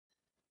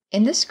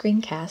In this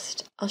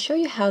screencast, I'll show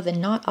you how the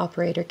NOT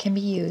operator can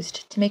be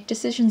used to make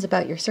decisions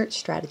about your search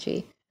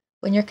strategy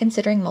when you're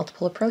considering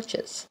multiple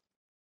approaches.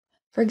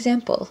 For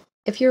example,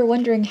 if you're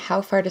wondering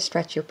how far to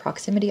stretch your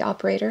proximity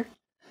operator,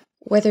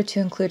 whether to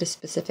include a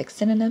specific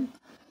synonym,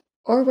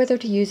 or whether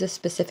to use a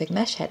specific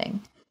mesh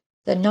heading,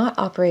 the NOT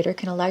operator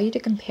can allow you to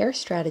compare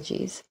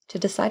strategies to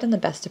decide on the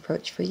best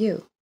approach for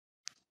you.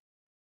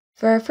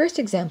 For our first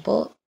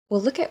example,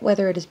 we'll look at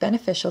whether it is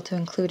beneficial to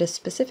include a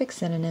specific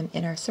synonym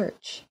in our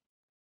search.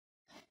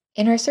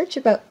 In our search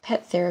about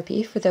pet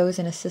therapy for those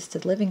in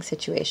assisted living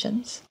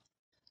situations,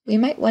 we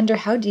might wonder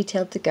how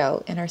detailed to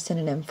go in our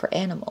synonym for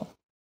animal.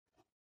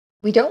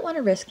 We don't want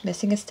to risk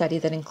missing a study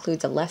that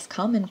includes a less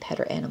common pet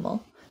or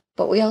animal,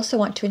 but we also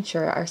want to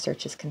ensure our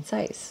search is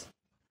concise.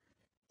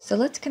 So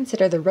let's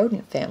consider the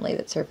rodent family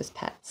that serve as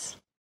pets: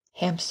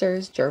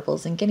 hamsters,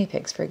 gerbils, and guinea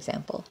pigs, for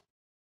example.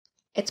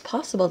 It's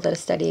possible that a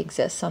study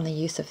exists on the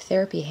use of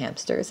therapy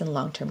hamsters in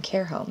long-term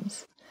care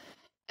homes,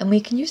 and we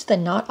can use the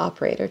NOT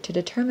operator to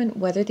determine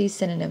whether these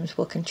synonyms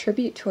will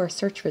contribute to our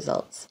search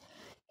results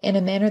in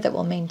a manner that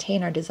will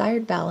maintain our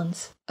desired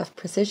balance of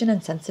precision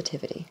and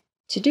sensitivity.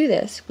 To do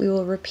this, we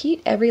will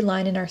repeat every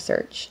line in our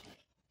search,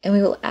 and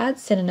we will add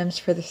synonyms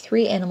for the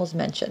three animals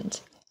mentioned,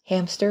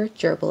 hamster,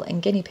 gerbil,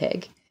 and guinea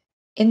pig,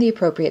 in the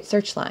appropriate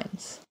search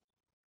lines.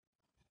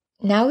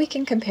 Now we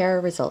can compare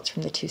our results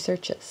from the two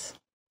searches.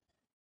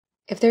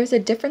 If there is a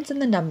difference in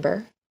the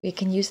number, we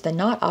can use the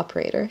NOT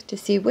operator to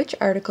see which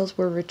articles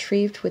were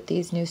retrieved with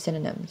these new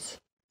synonyms.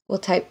 We'll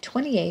type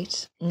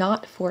 28,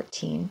 not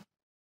 14,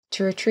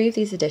 to retrieve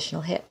these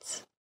additional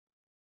hits.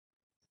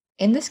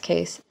 In this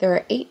case, there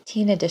are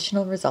 18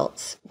 additional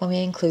results when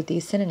we include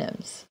these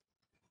synonyms.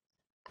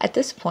 At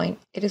this point,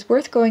 it is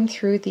worth going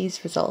through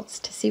these results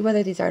to see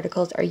whether these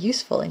articles are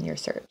useful in your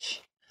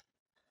search.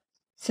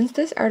 Since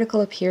this article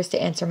appears to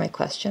answer my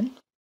question,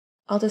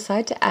 I'll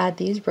decide to add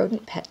these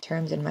rodent pet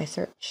terms in my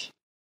search.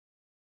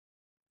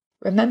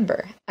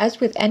 Remember, as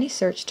with any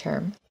search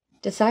term,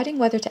 deciding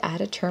whether to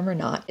add a term or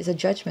not is a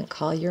judgment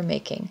call you're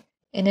making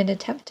in an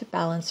attempt to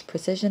balance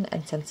precision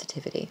and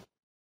sensitivity.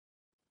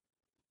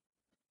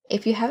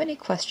 If you have any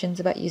questions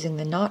about using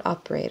the NOT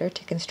operator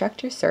to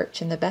construct your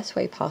search in the best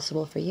way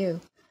possible for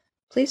you,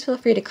 please feel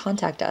free to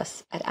contact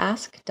us at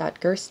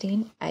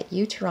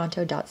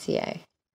ask.gerstein@utoronto.ca.